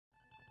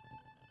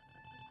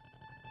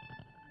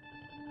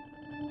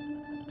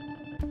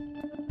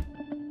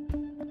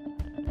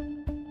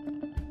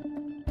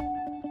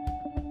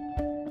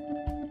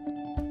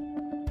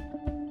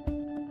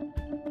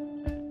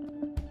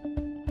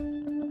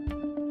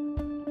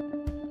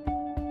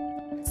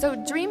So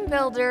Dream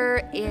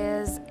Builder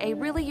is a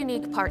really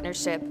unique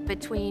partnership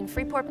between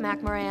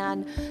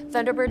Freeport-McMoRan,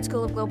 Thunderbird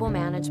School of Global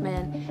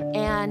Management,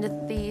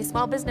 and the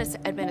Small Business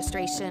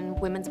Administration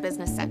Women's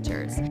Business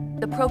Centers.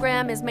 The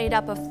program is made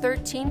up of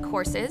 13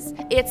 courses.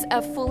 It's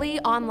a fully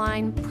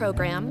online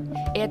program.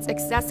 It's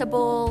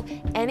accessible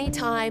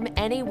anytime,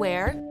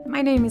 anywhere.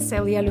 My name is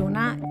Celia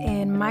Luna,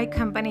 and my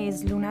company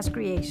is Luna's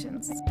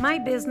Creations. My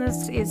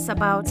business is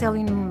about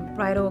selling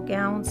bridal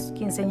gowns,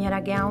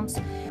 quinceañera gowns.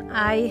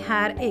 I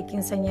had a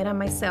quinceañera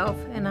myself,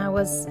 and I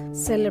was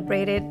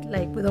celebrated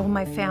with all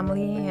my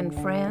family and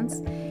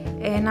friends.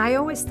 And I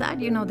always thought,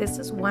 this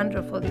is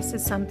wonderful. This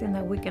is something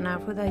that we can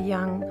offer the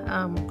young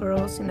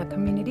girls in the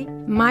community.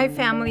 My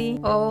family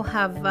all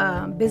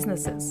have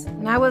businesses,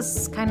 and I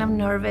was kind of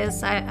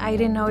nervous. I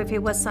didn't know if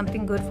it was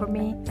something good for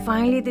me.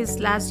 Finally, this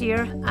last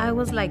year, I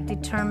was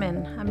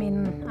determined.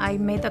 I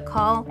made the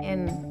call,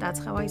 and that's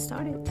how I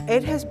started.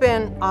 It has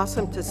been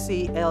awesome to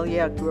see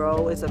Elia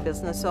grow as a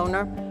business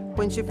owner.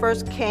 When she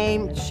first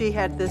came, she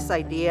had this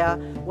idea,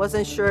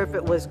 wasn't sure if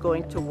it was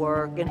going to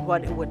work and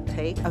what it would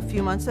take. A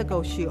few months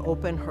ago, she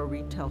opened her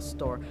retail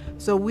store.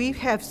 So we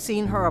have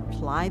seen her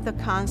apply the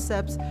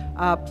concepts,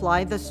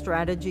 apply the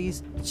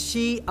strategies.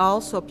 She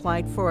also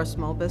applied for a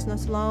small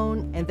business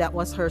loan, and that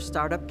was her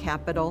startup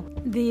capital.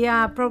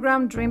 The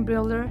program Dream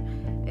Builder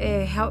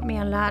helped me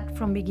a lot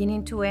from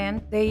beginning to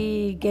end.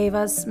 They gave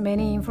us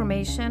many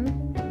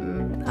information,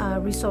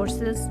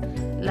 resources,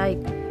 like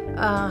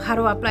how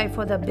to apply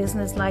for the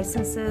business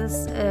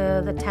licenses,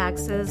 the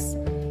taxes,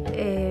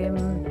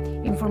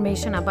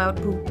 information about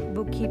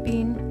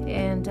bookkeeping,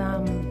 and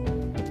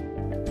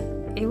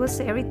it was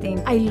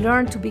everything. I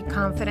learned to be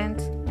confident.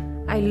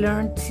 I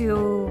learned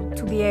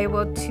to be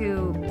able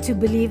to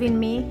believe in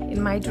me,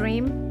 in my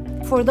dream.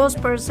 For those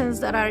persons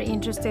that are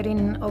interested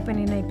in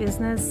opening a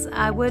business,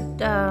 I would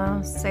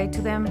say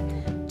to them,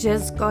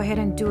 just go ahead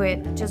and do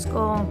it. Just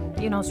go,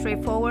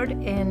 straight forward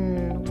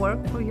and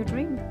work for your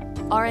dream.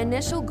 Our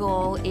initial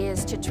goal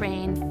is to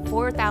train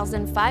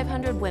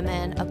 4,500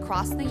 women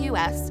across the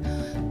U.S.,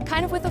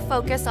 kind of with a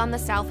focus on the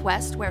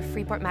Southwest where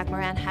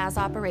Freeport-McMoRan has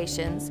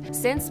operations.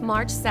 Since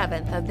March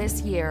 7th of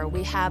this year,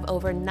 we have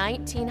over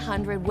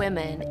 1,900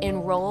 women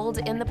enrolled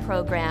in the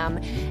program,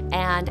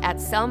 and at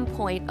some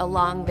point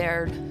along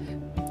their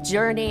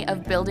journey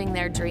of building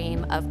their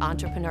dream of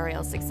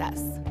entrepreneurial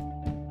success.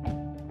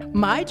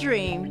 My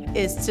dream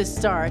is to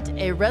start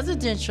a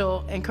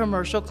residential and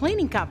commercial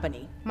cleaning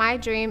company. My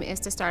dream is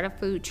to start a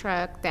food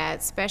truck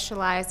that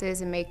specializes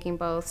in making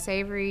both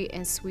savory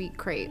and sweet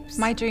crepes.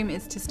 My dream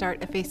is to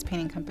start a face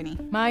painting company.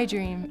 My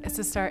dream is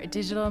to start a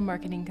digital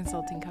marketing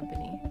consulting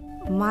company.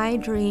 My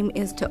dream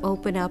is to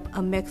open up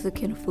a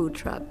Mexican food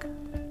truck.